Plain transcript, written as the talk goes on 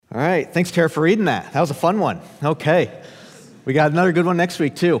right. Thanks, Tara, for reading that. That was a fun one. Okay. We got another good one next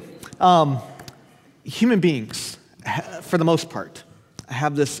week, too. Human beings, for the most part,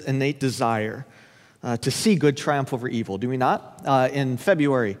 have this innate desire to see good triumph over evil, do we not? In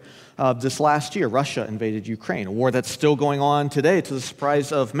February of this last year, Russia invaded Ukraine, a war that's still going on today to the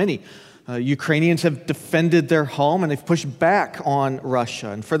surprise of many. Ukrainians have defended their home and they've pushed back on Russia.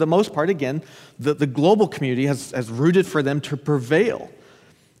 And for the most part, again, the global community has rooted for them to prevail.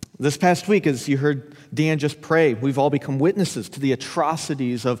 This past week, as you heard Dan just pray, we've all become witnesses to the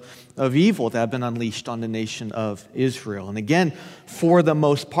atrocities of evil that have been unleashed on the nation of Israel. And again, for the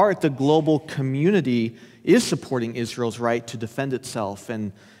most part, the global community is supporting Israel's right to defend itself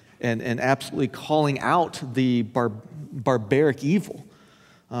and absolutely calling out the barbaric evil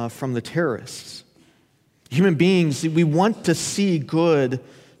from the terrorists. Human beings, we want to see good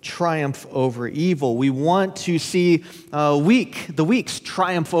triumph over evil. We want to see the weak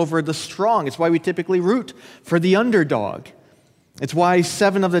triumph over the strong. It's why we typically root for the underdog. It's why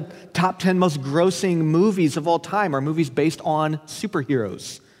 7 of the top 10 most grossing movies of all time are movies based on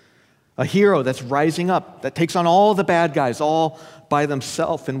superheroes. A hero that's rising up, that takes on all the bad guys all by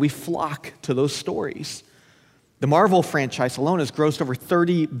themselves, and we flock to those stories. The Marvel franchise alone has grossed over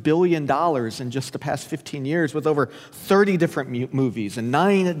 $30 billion in just the past 15 years with over 30 different movies and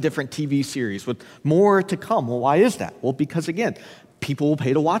 9 different TV series with more to come. Well, why is that? Well, because again, people will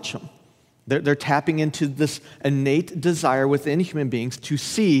pay to watch them. They're tapping into this innate desire within human beings to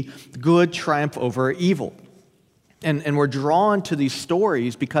see good triumph over evil. And we're drawn to these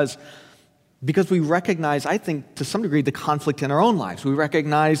stories because we recognize, I think, to some degree, the conflict in our own lives. We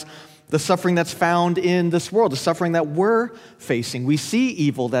recognize the suffering that's found in this world, the suffering that we're facing. We see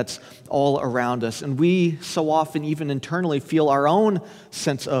evil that's all around us, and we so often, even internally, feel our own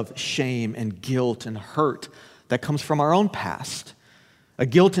sense of shame and guilt and hurt that comes from our own past. A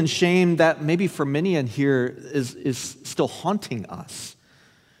guilt and shame that maybe for many in here is still haunting us.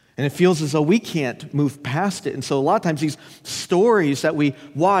 And it feels as though we can't move past it. And so a lot of times these stories that we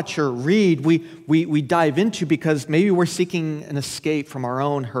watch or read, we dive into because maybe we're seeking an escape from our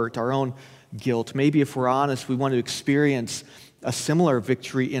own hurt, our own guilt. Maybe if we're honest, we want to experience a similar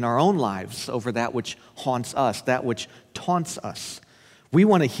victory in our own lives over that which haunts us, that which taunts us. We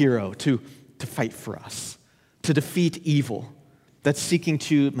want a hero to fight for us, to defeat evil that's seeking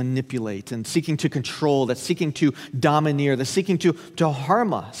to manipulate and seeking to control, that's seeking to domineer, that's seeking to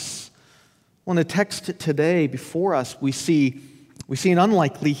harm us. Well, in the text today before us, we see an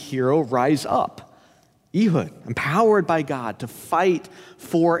unlikely hero rise up, Ehud, empowered by God to fight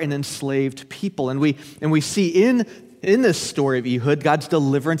for an enslaved people. And we see in this story of Ehud, God's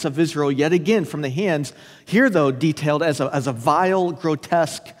deliverance of Israel yet again from the hands, here though detailed as a vile,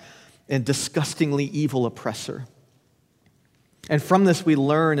 grotesque, and disgustingly evil oppressor. And from this, we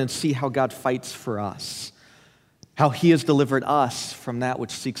learn and see how God fights for us, how he has delivered us from that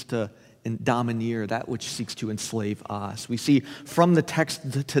which seeks to domineer, that which seeks to enslave us. We see from the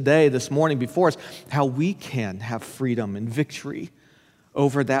text today, this morning before us, how we can have freedom and victory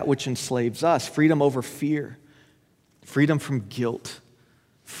over that which enslaves us, freedom over fear, freedom from guilt,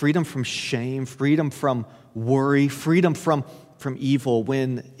 freedom from shame, freedom from worry, freedom from evil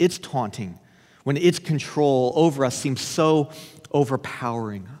when it's taunting, when its control over us seems so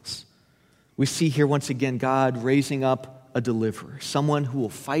overpowering us. We see here once again God raising up a deliverer, someone who will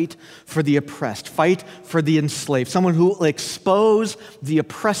fight for the oppressed, fight for the enslaved, someone who will expose the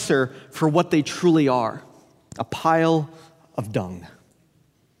oppressor for what they truly are, a pile of dung.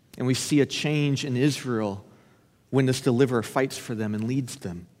 And we see a change in Israel when this deliverer fights for them and leads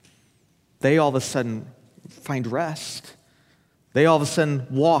them. They all of a sudden find rest. They all of a sudden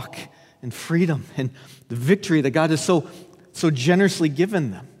walk in freedom and the victory that God has so generously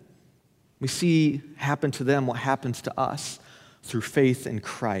given them. We see happen to them what happens to us through faith in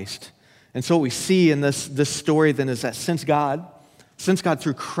Christ. And so what we see in this story then is that since God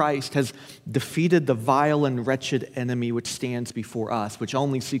through Christ has defeated the vile and wretched enemy which stands before us, which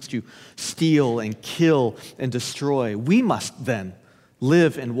only seeks to steal and kill and destroy, we must then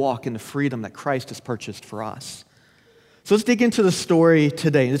live and walk in the freedom that Christ has purchased for us. So let's dig into the story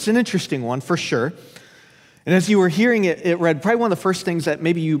today. It's an interesting one for sure. And as you were hearing it read, probably one of the first things that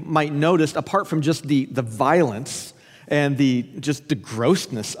maybe you might notice, apart from just the violence and the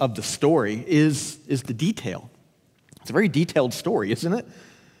grossness of the story, is the detail. It's a very detailed story, isn't it?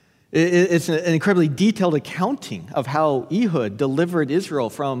 It's an incredibly detailed accounting of how Ehud delivered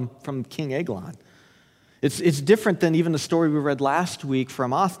Israel from King Eglon. It's different than even the story we read last week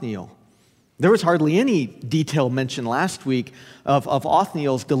from Othniel. There was hardly any detail mentioned last week of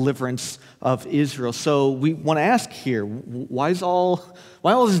Othniel's deliverance of Israel. So we want to ask here, why all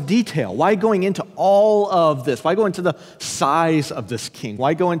this detail? Why going into all of this? Why go into the size of this king?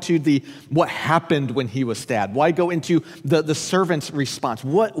 Why go into what happened when he was stabbed? Why go into the servant's response?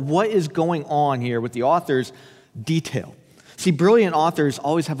 What is going on here with the author's detail? See, brilliant authors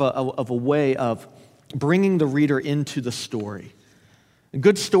always have a way of bringing the reader into the story.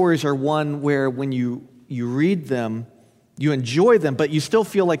 Good stories are one where when you read them, you enjoy them, but you still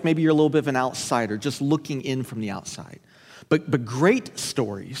feel like maybe you're a little bit of an outsider, just looking in from the outside. But great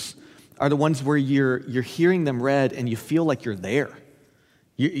stories are the ones where you're hearing them read and you feel like you're there.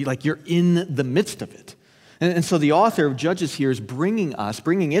 Like you're in the midst of it. And so the author of Judges here is bringing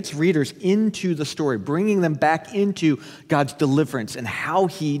its readers into the story, bringing them back into God's deliverance and how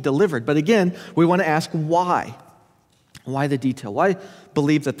he delivered. But again, we want to ask why. Why the detail? Why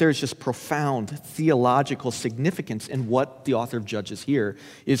believe that there's just profound theological significance in what the author of Judges here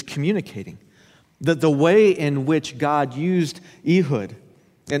is communicating? The way in which God used Ehud,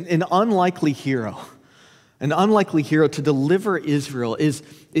 an unlikely hero to deliver Israel, is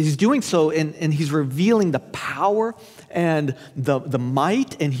doing so, and he's revealing the power and the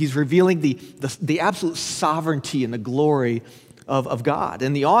might, and he's revealing the absolute sovereignty and the glory of God.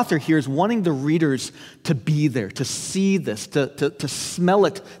 And the author here is wanting the readers to be there, to see this, to smell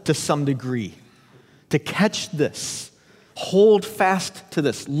it to some degree, to catch this, hold fast to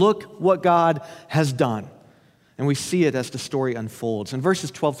this. Look what God has done. And we see it as the story unfolds. In verses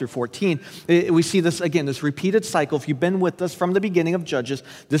 12 through 14, we see this again, this repeated cycle. If you've been with us from the beginning of Judges,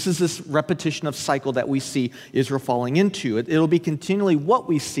 this is this repetition of cycle that we see Israel falling into. It'll be continually what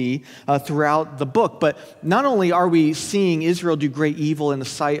we see throughout the book. But not only are we seeing Israel do great evil in the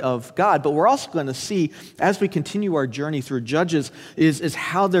sight of God, but we're also going to see, as we continue our journey through Judges, is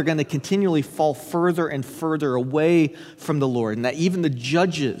how they're going to continually fall further and further away from the Lord. And that even the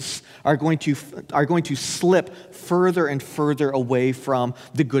judges are going to slip further and further away from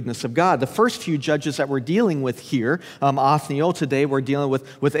the goodness of God. The first few judges that we're dealing with here, Othniel, today we're dealing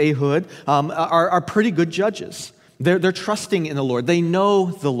with Ehud, are pretty good judges. They're trusting in the Lord. They know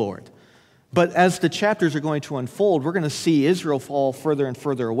the Lord. But as the chapters are going to unfold, we're going to see Israel fall further and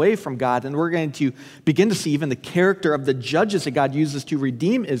further away from God, and we're going to begin to see even the character of the judges that God uses to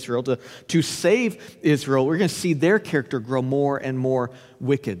redeem Israel, to save Israel. We're going to see their character grow more and more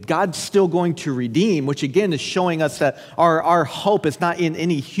wicked. God's still going to redeem, which again is showing us that our hope is not in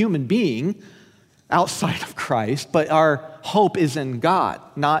any human being outside of Christ, but our hope is in God,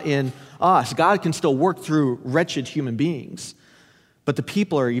 not in us. God can still work through wretched human beings. But the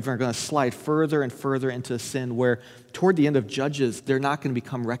people are even going to slide further and further into sin, where toward the end of Judges, they're not going to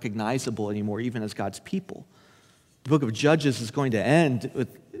become recognizable anymore, even as God's people. The book of Judges is going to end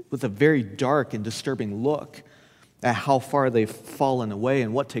with a very dark and disturbing look at how far they've fallen away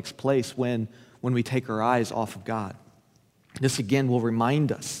and what takes place when we take our eyes off of God. This again will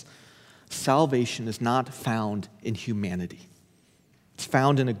remind us, salvation is not found in humanity. It's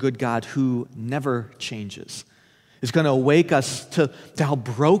found in a good God who never changes. It's going to awake us to how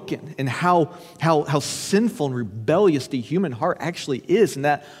broken and how sinful and rebellious the human heart actually is, and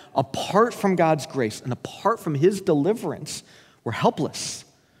that apart from God's grace and apart from his deliverance, we're helpless.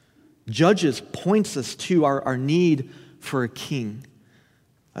 Judges points us to our need for a king,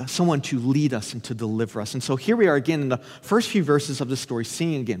 someone to lead us and to deliver us. And so here we are again in the first few verses of the story,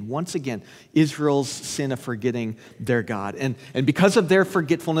 seeing again, once again, Israel's sin of forgetting their God. And because of their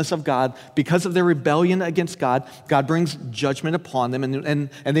forgetfulness of God, because of their rebellion against God, God brings judgment upon them, and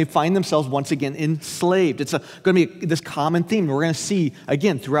they find themselves once again enslaved. It's going to be this common theme we're going to see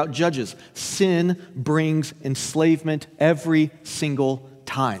again throughout Judges. Sin brings enslavement every single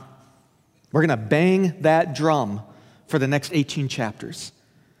time. We're going to bang that drum for the next 18 chapters.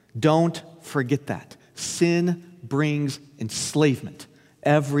 Don't forget that. Sin brings enslavement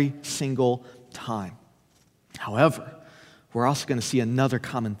every single time. However, we're also going to see another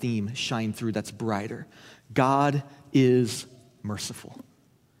common theme shine through that's brighter. God is merciful.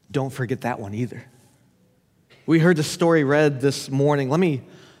 Don't forget that one either. We heard the story read this morning. Let me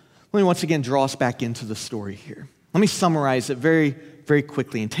once again draw us back into the story here. Let me summarize it very, very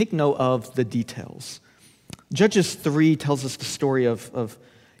quickly and take note of the details. Judges 3 tells us the story of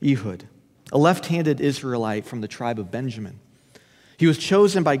Ehud, a left-handed Israelite from the tribe of Benjamin. He was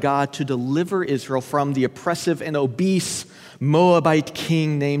chosen by God to deliver Israel from the oppressive and obese Moabite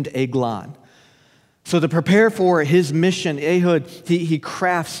king named Eglon. So to prepare for his mission, Ehud, he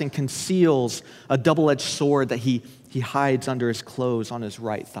crafts and conceals a double-edged sword that he hides under his clothes on his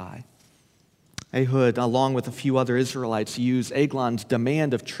right thigh. Ehud, along with a few other Israelites, use Eglon's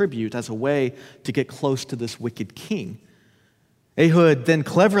demand of tribute as a way to get close to this wicked king. Ehud then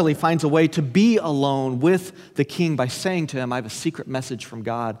cleverly finds a way to be alone with the king by saying to him, I have a secret message from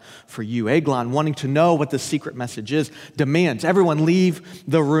God for you. Eglon, wanting to know what the secret message is, demands everyone leave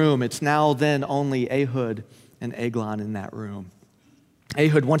the room. It's now then only Ehud and Eglon in that room.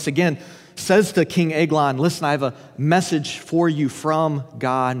 Ehud once again says to King Eglon, listen, I have a message for you from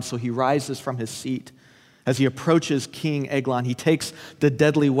God. And so he rises from his seat. As he approaches King Eglon, he takes the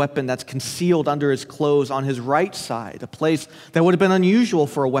deadly weapon that's concealed under his clothes on his right side, a place that would have been unusual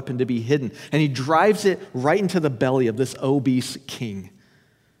for a weapon to be hidden, and he drives it right into the belly of this obese king.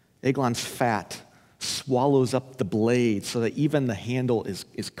 Eglon's fat swallows up the blade so that even the handle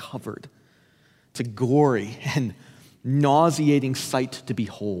is covered. It's a gory and nauseating sight to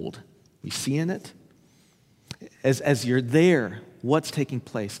behold. You seeing it? As you're there, what's taking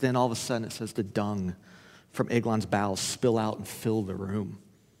place? Then all of a sudden it says the dung from Eglon's bowels spill out and fill the room.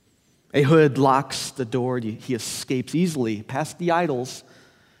 Ehud locks the door. He escapes easily past the idols.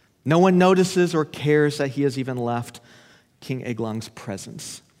 No one notices or cares that he has even left King Eglon's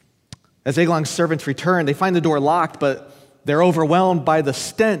presence. As Eglon's servants return, they find the door locked, but they're overwhelmed by the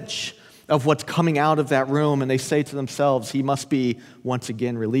stench of what's coming out of that room, and they say to themselves, he must be once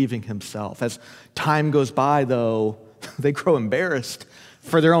again relieving himself. As time goes by, though, they grow embarrassed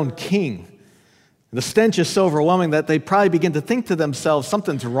for their own king. The stench is so overwhelming that they probably begin to think to themselves,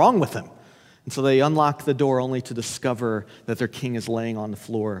 something's wrong with him. And so they unlock the door only to discover that their king is laying on the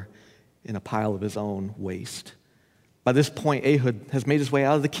floor in a pile of his own waste. By this point, Ehud has made his way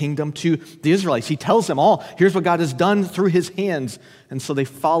out of the kingdom to the Israelites. He tells them all, here's what God has done through his hands. And so they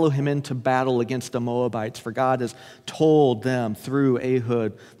follow him into battle against the Moabites, for God has told them through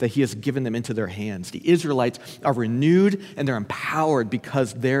Ehud that he has given them into their hands. The Israelites are renewed and they're empowered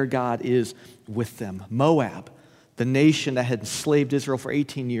because their God is with them. Moab, the nation that had enslaved Israel for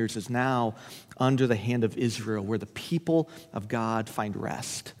 18 years, is now under the hand of Israel, where the people of God find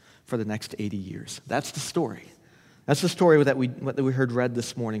rest for the next 80 years. That's the story. That's the story that we heard read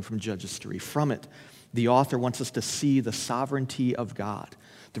this morning from Judges 3. From it, the author wants us to see the sovereignty of God,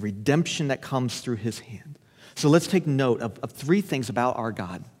 the redemption that comes through his hand. So let's take note of three things about our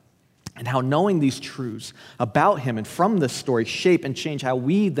God and how knowing these truths about him and from this story shape and change how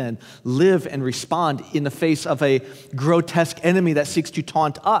we then live and respond in the face of a grotesque enemy that seeks to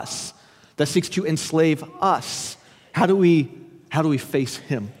taunt us, that seeks to enslave us. How do we face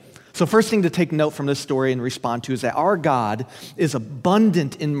him? So first thing to take note from this story and respond to is that our God is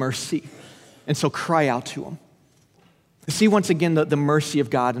abundant in mercy, and so cry out to him. See once again the mercy of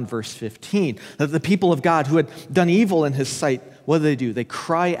God in verse 15. That the people of God who had done evil in his sight, what do? They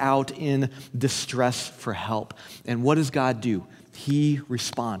cry out in distress for help. And what does God do? He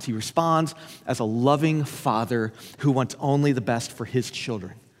responds. He responds as a loving father who wants only the best for his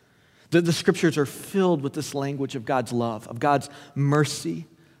children. The scriptures are filled with this language of God's love, of God's mercy.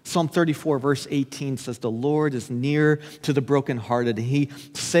 Psalm 34, verse 18 says, the Lord is near to the brokenhearted, and he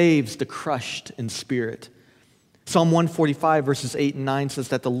saves the crushed in spirit. Psalm 145, verses 8 and 9 says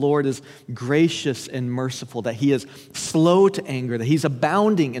that the Lord is gracious and merciful, that he is slow to anger, that he's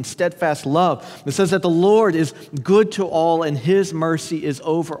abounding in steadfast love. It says that the Lord is good to all, and his mercy is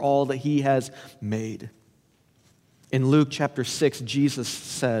over all that he has made. In Luke chapter 6, Jesus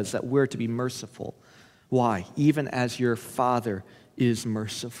says that we're to be merciful. Why? Even as your Father is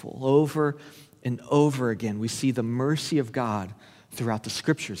merciful. Over and over again, we see the mercy of God throughout the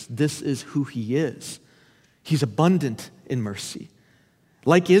scriptures. This is who he is. He's abundant in mercy.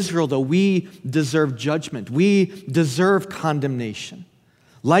 Like Israel, though, we deserve judgment. We deserve condemnation.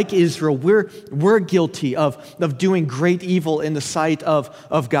 Like Israel, we're guilty of doing great evil in the sight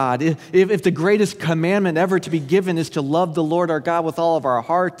of God. If the greatest commandment ever to be given is to love the Lord our God with all of our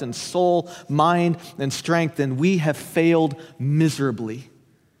heart and soul, mind, and strength, then we have failed miserably.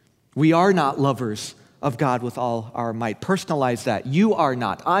 We are not lovers of God with all our might. Personalize that. You are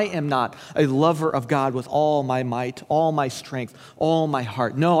not. I am not a lover of God with all my might, all my strength, all my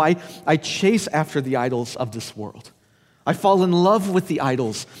heart. No, I chase after the idols of this world. I fall in love with the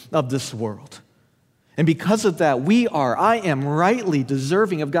idols of this world. And because of that, I am rightly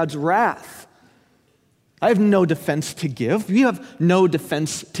deserving of God's wrath. I have no defense to give. You have no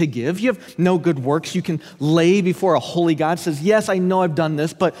defense to give. You have no good works you can lay before a holy God. Says, yes, I know I've done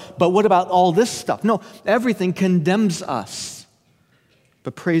this, but what about all this stuff? No, everything condemns us.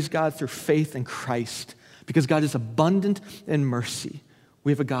 But praise God through faith in Christ, because God is abundant in mercy.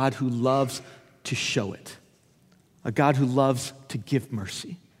 We have a God who loves to show it, a God who loves to give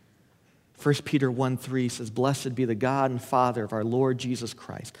mercy. 1 Peter 1:3 says, "Blessed be the God and Father of our Lord Jesus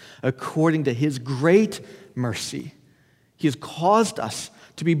Christ. According to his great mercy, he has caused us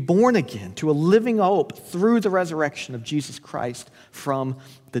to be born again to a living hope through the resurrection of Jesus Christ from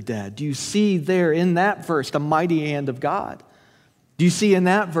the dead." Do you see there in that verse the mighty hand of God? Do you see in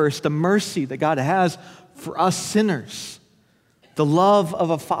that verse the mercy that God has for us sinners? The love of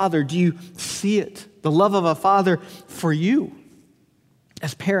a father, do you see it? The love of a father for you.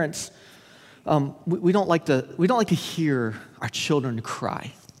 As parents, we don't like to hear our children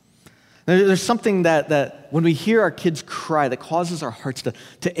cry. There's something that when we hear our kids cry that causes our hearts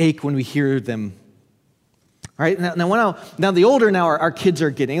to ache when we hear them. All right? Now the older our kids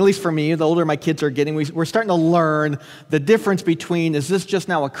are getting, at least for me, the older my kids are getting, we're starting to learn the difference between, is this just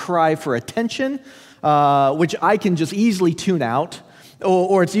now a cry for attention, which I can just easily tune out,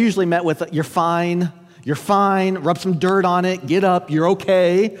 or it's usually met with, you're fine, rub some dirt on it, get up, you're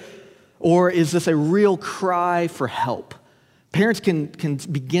okay, or is this a real cry for help? Parents can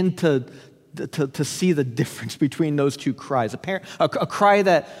begin to see the difference between those two cries. A cry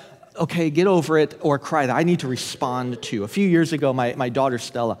that, okay, get over it, or a cry that I need to respond to. A few years ago, my daughter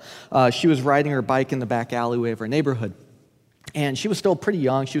Stella, she was riding her bike in the back alleyway of our neighborhood. And she was still pretty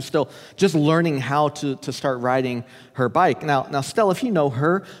young. She was still just learning how to start riding her bike. Now, Stella, if you know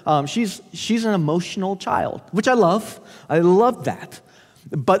her, she's an emotional child, which I love. I love that.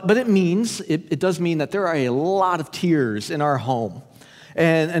 But it does mean that there are a lot of tears in our home.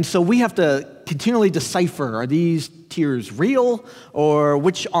 And so we have to continually decipher, are these tears real or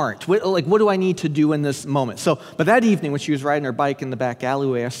which aren't? What do I need to do in this moment? But that evening when she was riding her bike in the back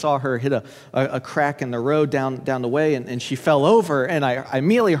alleyway, I saw her hit a crack in the road down the way, and she fell over, and I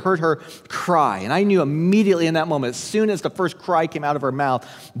immediately heard her cry. And I knew immediately in that moment, as soon as the first cry came out of her mouth,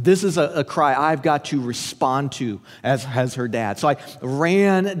 this is a cry I've got to respond to as her dad. So I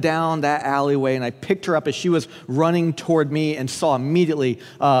ran down that alleyway, and I picked her up as she was running toward me and saw immediately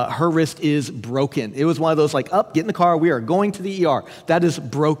her wrist is broken. It was one of those get in the car, we are going to the ER. That is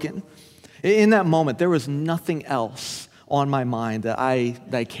broken. In that moment, there was nothing else on my mind that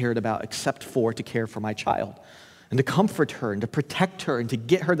I cared about except to care for my child and to comfort her and to protect her and to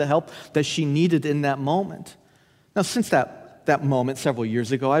get her the help that she needed in that moment. Now, since that moment several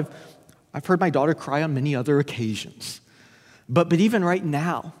years ago, I've heard my daughter cry on many other occasions. But even right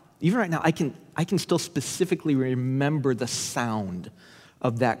now, I can still specifically remember the sound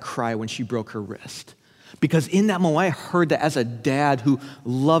of that cry when she broke her wrist. Because in that moment, I heard that as a dad who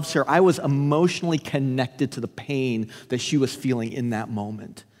loves her, I was emotionally connected to the pain that she was feeling in that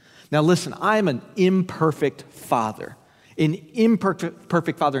moment. Now listen, I'm an imperfect father in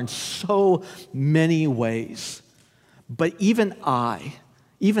so many ways. But even I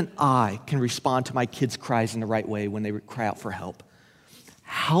can respond to my kids' cries in the right way when they cry out for help.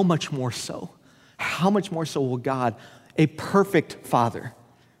 How much more so will God, a perfect Father,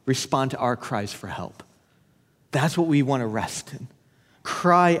 respond to our cries for help? That's what we want to rest in.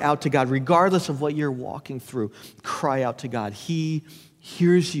 Cry out to God, regardless of what you're walking through. Cry out to God. He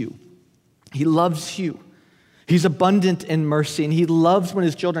hears you. He loves you. He's abundant in mercy, and he loves when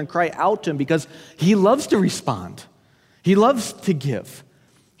his children cry out to him because he loves to respond. He loves to give.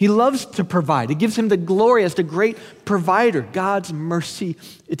 He loves to provide. It gives him the glory as the great provider. God's mercy,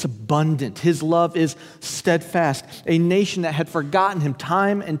 it's abundant. His love is steadfast. A nation that had forgotten him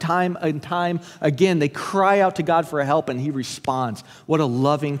time and time and time again, they cry out to God for help, and he responds. What a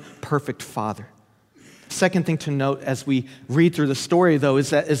loving, perfect Father. Second thing to note as we read through the story, though, is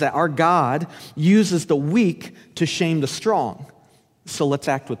that our God uses the weak to shame the strong. So let's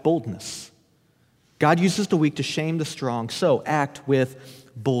act with boldness. God uses the weak to shame the strong, so act with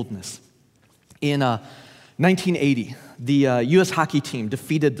boldness. In 1980, the U.S. hockey team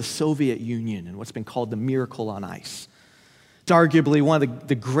defeated the Soviet Union in what's been called the Miracle on Ice. It's arguably one of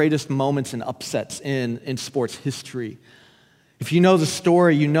the greatest moments and upsets in sports history. If you know the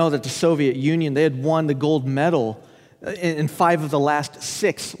story, you know that the Soviet Union, they had won the gold medal in 5 of the last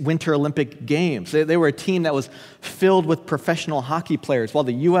 6 Winter Olympic Games. They were a team that was filled with professional hockey players, while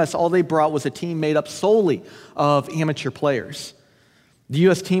the U.S., all they brought was a team made up solely of amateur players. The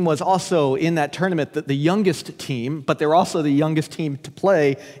U.S. team was also in that tournament the youngest team, but they were also the youngest team to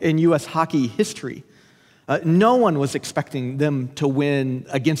play in U.S. hockey history. No one was expecting them to win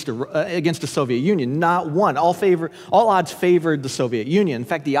against the Soviet Union, not one. All odds favored the Soviet Union. In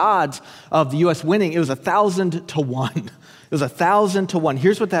fact, the odds of the U.S. winning, it was 1,000 to 1. It was 1,000 to 1.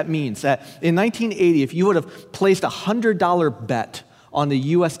 Here's what that means, that in 1980, if you would have placed a $100 bet on the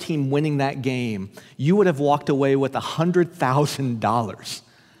U.S. team winning that game, you would have walked away with $100,000.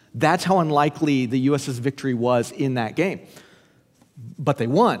 That's how unlikely the U.S.'s victory was in that game. But they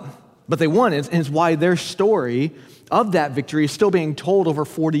won. But they won, and it's why their story of that victory is still being told over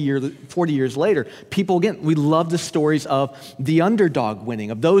 40 years later. People, again, we love the stories of the underdog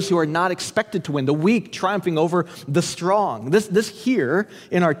winning, of those who are not expected to win, the weak triumphing over the strong. This here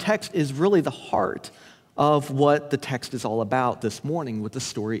in our text is really the heart of what the text is all about this morning with the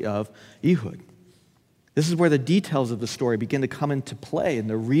story of Ehud. This is where the details of the story begin to come into play and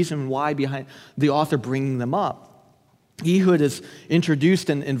the reason why behind the author bringing them up. Ehud is introduced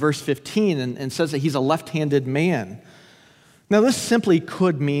in verse 15 and says that he's a left-handed man. Now, this simply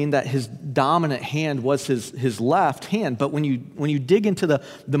could mean that his dominant hand was his left hand, but when you dig into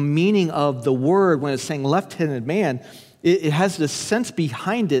the meaning of the word, when it's saying left-handed man, it has this sense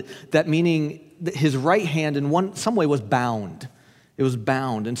behind it that meaning that his right hand in some way was bound. It was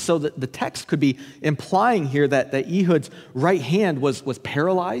bound. And so the text could be implying here that Ehud's right hand was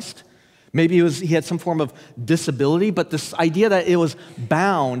paralyzed. Maybe he had some form of disability, but this idea that it was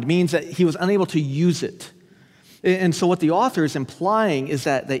bound means that he was unable to use it. And so what the author is implying is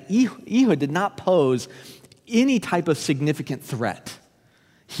that Ehud did not pose any type of significant threat.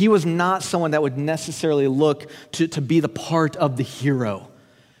 He was not someone that would necessarily look to be the part of the hero.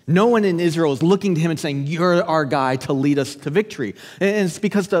 No one in Israel is looking to him and saying, "You're our guy to lead us to victory." And it's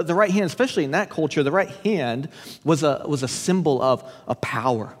because the right hand, especially in that culture, the right hand was a symbol of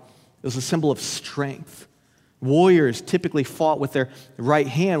power. It was a symbol of strength. Warriors typically fought with their right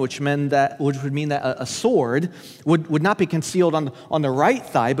hand, which would mean that a sword would not be concealed on the right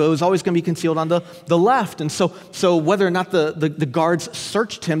thigh, but it was always going to be concealed on the left. And so whether or not the guards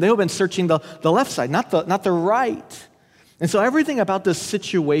searched him, they would have been searching the left side, not the right. And so everything about this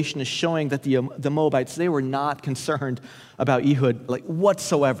situation is showing that the Moabites, they were not concerned about Ehud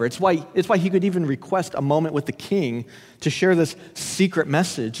whatsoever. It's why he could even request a moment with the king to share this secret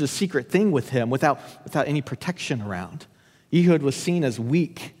message, this secret thing with him without any protection around. Ehud was seen as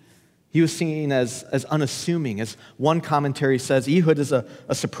weak. He was seen as unassuming. As one commentary says, Ehud is a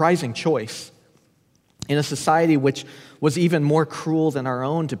surprising choice. In a society which was even more cruel than our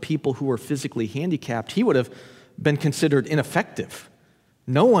own to people who were physically handicapped, he would have been considered ineffective.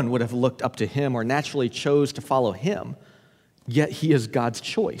 No one would have looked up to him or naturally chose to follow him, yet he is God's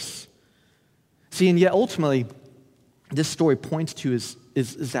choice. See, and yet ultimately, this story points to is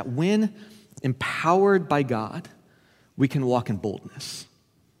that when empowered by God, we can walk in boldness.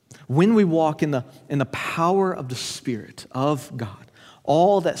 When we walk in the power of the Spirit of God,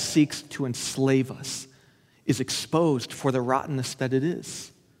 all that seeks to enslave us is exposed for the rottenness that it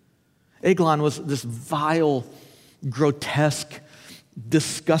is. Eglon was this vile, grotesque,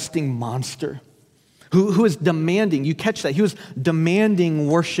 disgusting monster who is demanding, you catch that, he was demanding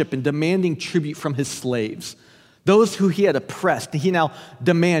worship and demanding tribute from his slaves. Those who he had oppressed, he now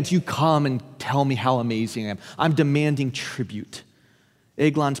demands, you come and tell me how amazing I am. I'm demanding tribute.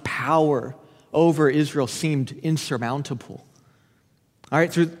 Eglon's power over Israel seemed insurmountable. All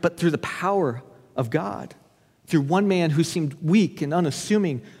right, but through the power of God, through one man who seemed weak and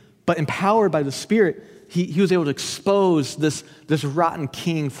unassuming, but empowered by the Spirit, he was able to expose this rotten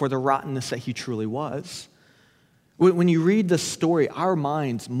king for the rottenness that he truly was. When you read this story, our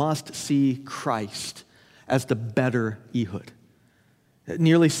minds must see Christ as the better Ehud.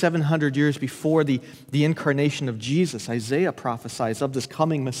 Nearly 700 years before the incarnation of Jesus, Isaiah prophesies of this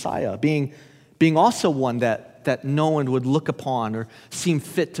coming Messiah being also one that no one would look upon or seem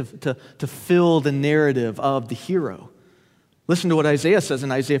fit to fill the narrative of the hero. Listen to what Isaiah says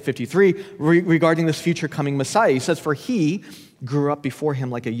in Isaiah 53 regarding this future coming Messiah. He says, "For he grew up before him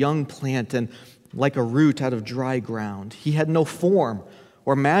like a young plant and like a root out of dry ground. He had no form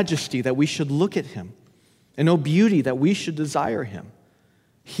or majesty that we should look at him, and no beauty that we should desire him.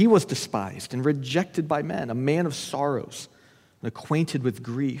 He was despised and rejected by men, a man of sorrows and acquainted with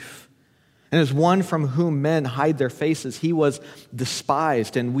grief. And as one from whom men hide their faces, he was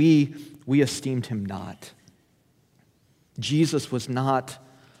despised, and we esteemed him not." Jesus was not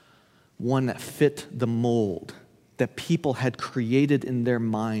one that fit the mold that people had created in their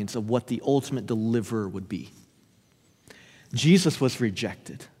minds of what the ultimate deliverer would be. Jesus was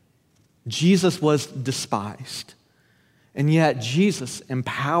rejected. Jesus was despised. And yet Jesus,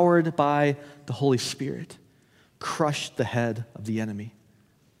 empowered by the Holy Spirit, crushed the head of the enemy.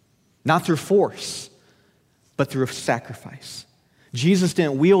 Not through force, but through sacrifice. Jesus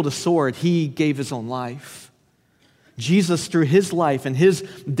didn't wield a sword, he gave his own life. Jesus, through his life and his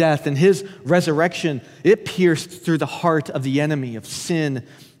death and his resurrection, it pierced through the heart of the enemy of sin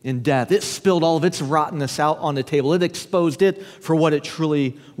and death. It spilled all of its rottenness out on the table. It exposed it for what it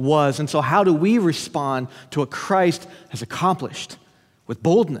truly was. And so how do we respond to what Christ has accomplished? With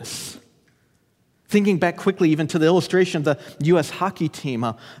boldness. Thinking back quickly even to the illustration of the U.S. hockey team,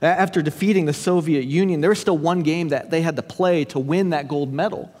 after defeating the Soviet Union, there was still one game that they had to play to win that gold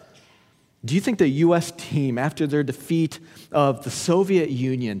medal. Do you think the U.S. team, after their defeat of the Soviet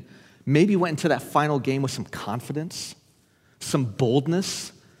Union, maybe went into that final game with some confidence, some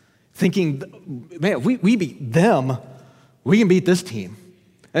boldness, thinking, man, we beat them, we can beat this team?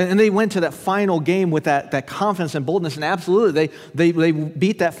 And they went to that final game with that confidence and boldness, and absolutely, they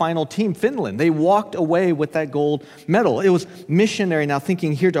beat that final team, Finland. They walked away with that gold medal. It was missionary, now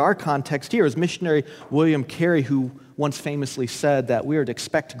thinking here to our context here, it was missionary William Carey who once famously said that we are to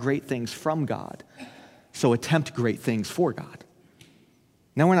expect great things from God, so attempt great things for God.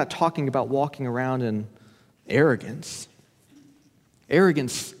 Now we're not talking about walking around in arrogance.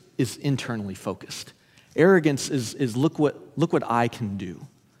 Arrogance is internally focused. Arrogance is look what I can do.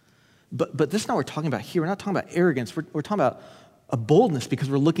 But this is not what we're talking about here. We're not talking about arrogance. We're talking about a boldness because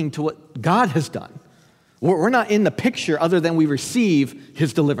we're looking to what God has done. We're not in the picture other than we receive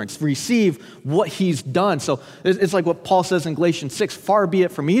his deliverance, receive what he's done. So it's like what Paul says in Galatians 6, far be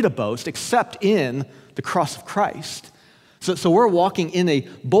it from me to boast except in the cross of Christ. So we're walking in a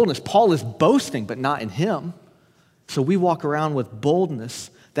boldness. Paul is boasting, but not in him. So we walk around with boldness.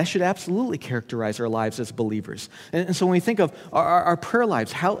 That should absolutely characterize our lives as believers. And so when we think of our prayer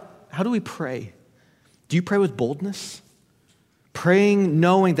lives, how do we pray? Do you pray with boldness? Praying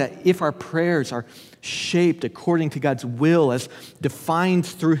knowing that if our prayers are shaped according to God's will as defined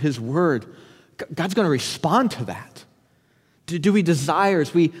through his word, God's going to respond to that. Do we desire,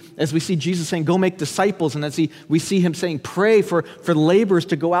 as we see Jesus saying, go make disciples, and we see him saying, pray for laborers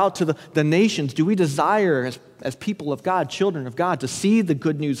to go out to the nations, do we desire as people of God, children of God, to see the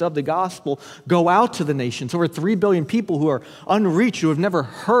good news of the gospel go out to the nations? Over 3 billion people who are unreached, who have never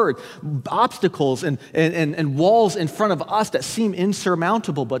heard, obstacles and walls in front of us that seem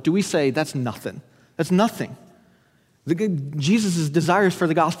insurmountable, but do we say, that's nothing? That's nothing. Jesus' desires for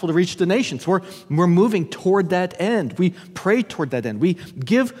the gospel to reach the nations. We're moving toward that end. We pray toward that end. We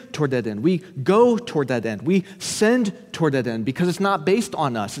give toward that end. We go toward that end. We send toward that end because it's not based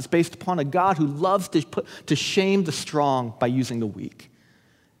on us. It's based upon a God who loves to shame the strong by using the weak.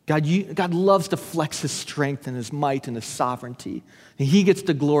 God loves to flex his strength and his might and his sovereignty. And he gets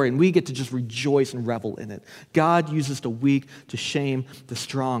the glory, and we get to just rejoice and revel in it. God uses the weak to shame the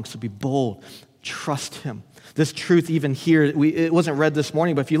strong. So be bold. Trust him. This truth even here, it wasn't read this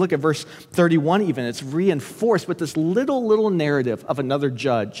morning, but if you look at verse 31 even, it's reinforced with this little narrative of another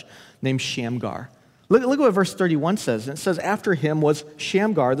judge named Shamgar. Look at what verse 31 says. It says, after him was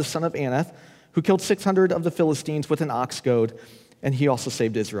Shamgar, the son of Anath, who killed 600 of the Philistines with an ox goad, and he also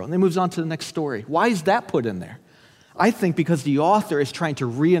saved Israel. And then moves on to the next story. Why is that put in there? I think because the author is trying to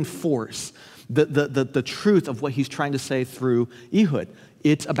reinforce the truth of what he's trying to say through Ehud.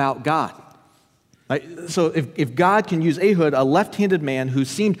 It's about God. So if God can use Ehud, a left-handed man who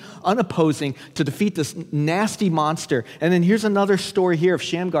seemed unopposing, to defeat this nasty monster, and then here's another story here of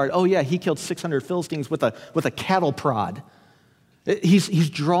Shamgar. Oh yeah, he killed 600 Philistines with a cattle prod. He's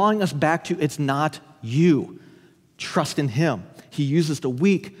drawing us back to it's not you. Trust in him. He uses the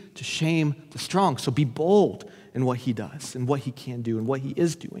weak to shame the strong. So be bold in what he does and what he can do and what he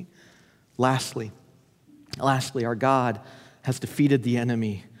is doing. Lastly, our God has defeated the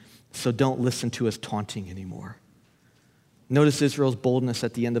enemy. So don't listen to his taunting anymore. Notice Israel's boldness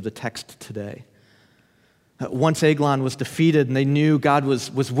at the end of the text today. Once Eglon was defeated and they knew God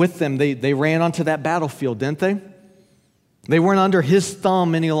was with them, they ran onto that battlefield, didn't they? They weren't under his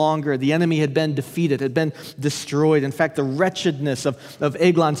thumb any longer. The enemy had been defeated, had been destroyed. In fact, the wretchedness of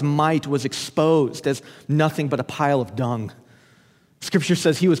Eglon's might was exposed as nothing but a pile of dung. Scripture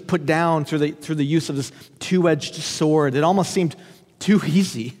says he was put down through the use of this two-edged sword. It almost seemed too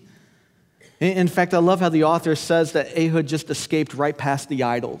easy. In fact, I love how the author says that Ehud just escaped right past the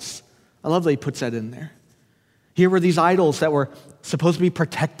idols. I love that he puts that in there. Here were these idols that were supposed to be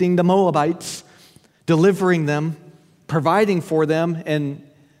protecting the Moabites, delivering them, providing for them, and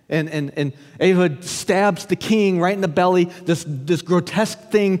Ehud stabs the king right in the belly. This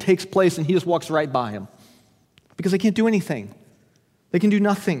grotesque thing takes place, and he just walks right by him because they can't do anything. They can do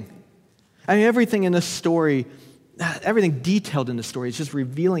nothing. I mean, everything in this story, everything detailed in the story is just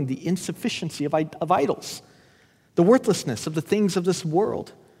revealing the insufficiency of idols, the worthlessness of the things of this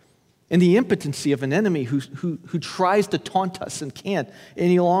world, and the impotency of an enemy who tries to taunt us and can't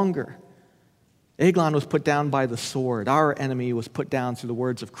any longer. Eglon was put down by the sword. Our enemy was put down through the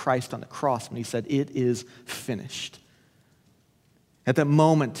words of Christ on the cross when he said, "It is finished." At that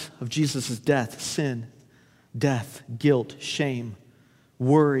moment of Jesus' death, sin, death, guilt, shame,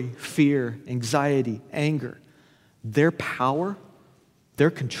 worry, fear, anxiety, anger, their power their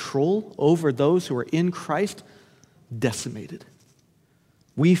control over those who are in Christ decimated.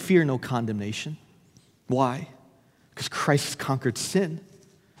 We fear no condemnation. Why? Because Christ has conquered sin.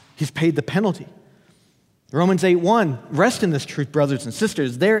 He's paid the penalty. Romans 8:1, rest in this truth, brothers and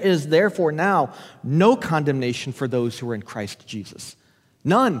sisters. There is therefore now no condemnation for those who are in Christ Jesus.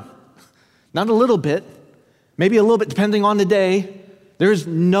 None. Not a little bit. Maybe a little bit depending on the day. There is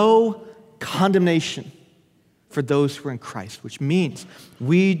no condemnation for those who are in Christ, which means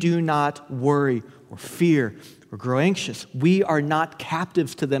we do not worry or fear or grow anxious. We are not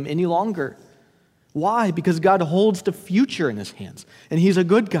captives to them any longer. Why? Because God holds the future in his hands, and he's a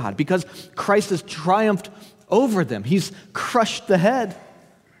good God. Because Christ has triumphed over them. He's crushed the head.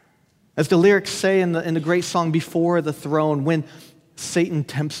 As the lyrics say in the great song, Before the Throne, when Satan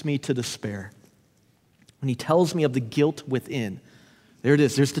tempts me to despair, when he tells me of the guilt within, there it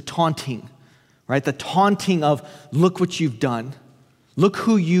is, there's the taunting, right? The taunting of, look what you've done. Look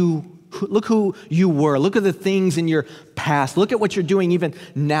who you were. Look at the things in your past. Look at what you're doing even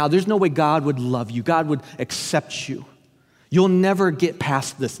now. There's no way God would love you. God would accept you. You'll never get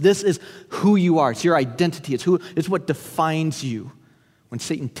past this. This is who you are. It's your identity. It's what defines you. When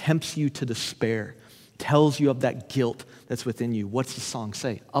Satan tempts you to despair, tells you of that guilt that's within you, what's the song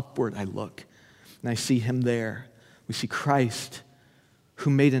say? Upward I look, and I see him there. We see Christ, who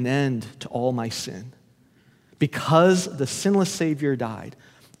made an end to all my sin. Because the sinless Savior died,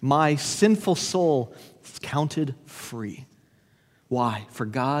 my sinful soul is counted free. Why? For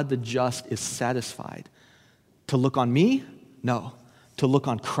God the just is satisfied to look on me? No, to look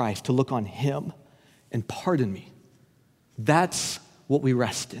on Christ, to look on him and pardon me. That's what we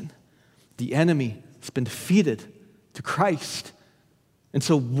rest in. The enemy has been defeated to Christ. And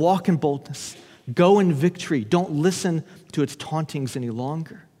so walk in boldness. Go in victory. Don't listen to its tauntings any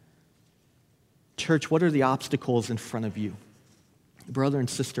longer. Church, what are the obstacles in front of you? Brother and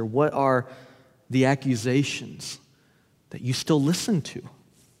sister, what are the accusations that you still listen to?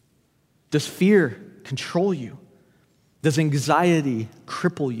 Does fear control you? Does anxiety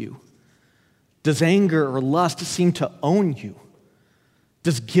cripple you? Does anger or lust seem to own you?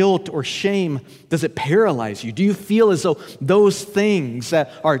 Does guilt or shame, does it paralyze you? Do you feel as though those things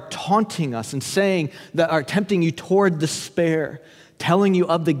that are taunting us and saying that are tempting you toward despair, telling you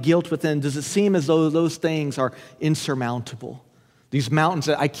of the guilt within, does it seem as though those things are insurmountable? These mountains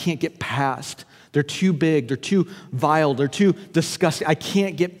that I can't get past. They're too big, they're too vile, they're too disgusting. I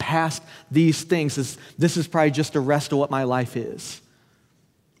can't get past these things. This is probably just the rest of what my life is.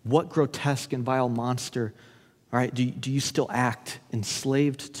 What grotesque and vile monster, all right, do you still act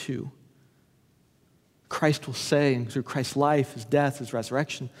enslaved to? Christ will say, and through Christ's life, his death, his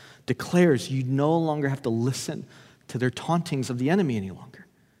resurrection, declares you no longer have to listen to their tauntings of the enemy any longer.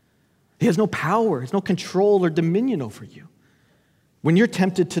 He has no power, he has no control or dominion over you. When you're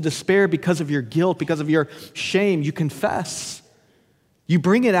tempted to despair because of your guilt, because of your shame, you confess. You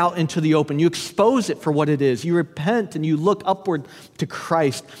bring it out into the open. You expose it for what it is. You repent and you look upward to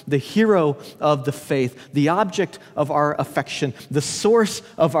Christ, the hero of the faith, the object of our affection, the source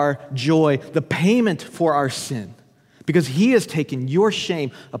of our joy, the payment for our sin. Because he has taken your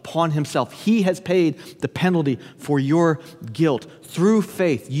shame upon himself. He has paid the penalty for your guilt. Through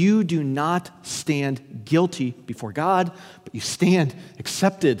faith, you do not stand guilty before God, but you stand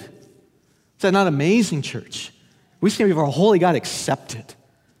accepted. Is that not amazing, church? We stand before a holy God accepted.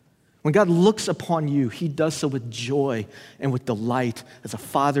 When God looks upon you, he does so with joy and with delight, as a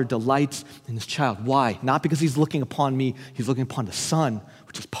father delights in his child. Why? Not because he's looking upon me, he's looking upon the Son,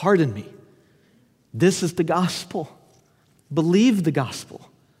 which is pardon me. This is the gospel. Believe the gospel.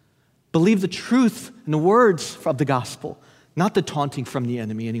 Believe the truth and the words of the gospel, not the taunting from the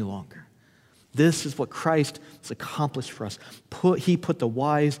enemy any longer. This is what Christ has accomplished for us. He put the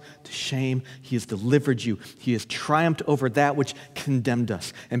wise to shame. He has delivered you. He has triumphed over that which condemned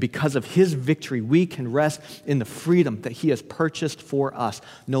us. And because of his victory, we can rest in the freedom that he has purchased for us.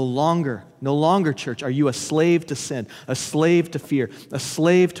 No longer, church, are you a slave to sin, a slave to fear, a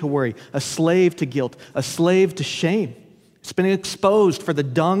slave to worry, a slave to guilt, a slave to shame. It's been exposed for the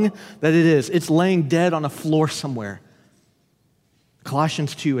dung that it is. It's laying dead on a floor somewhere.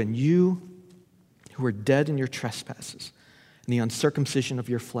 Colossians 2, and you who were dead in your trespasses and the uncircumcision of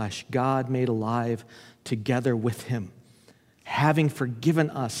your flesh, God made alive together with him, having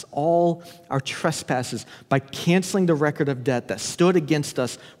forgiven us all our trespasses by canceling the record of debt that stood against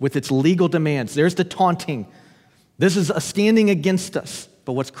us with its legal demands. There's the taunting. This is a standing against us.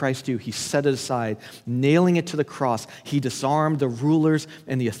 But what's Christ do? He set it aside, nailing it to the cross. He disarmed the rulers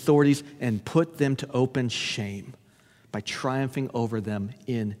and the authorities and put them to open shame by triumphing over them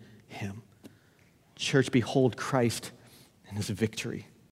in him. Church, behold Christ and his victory.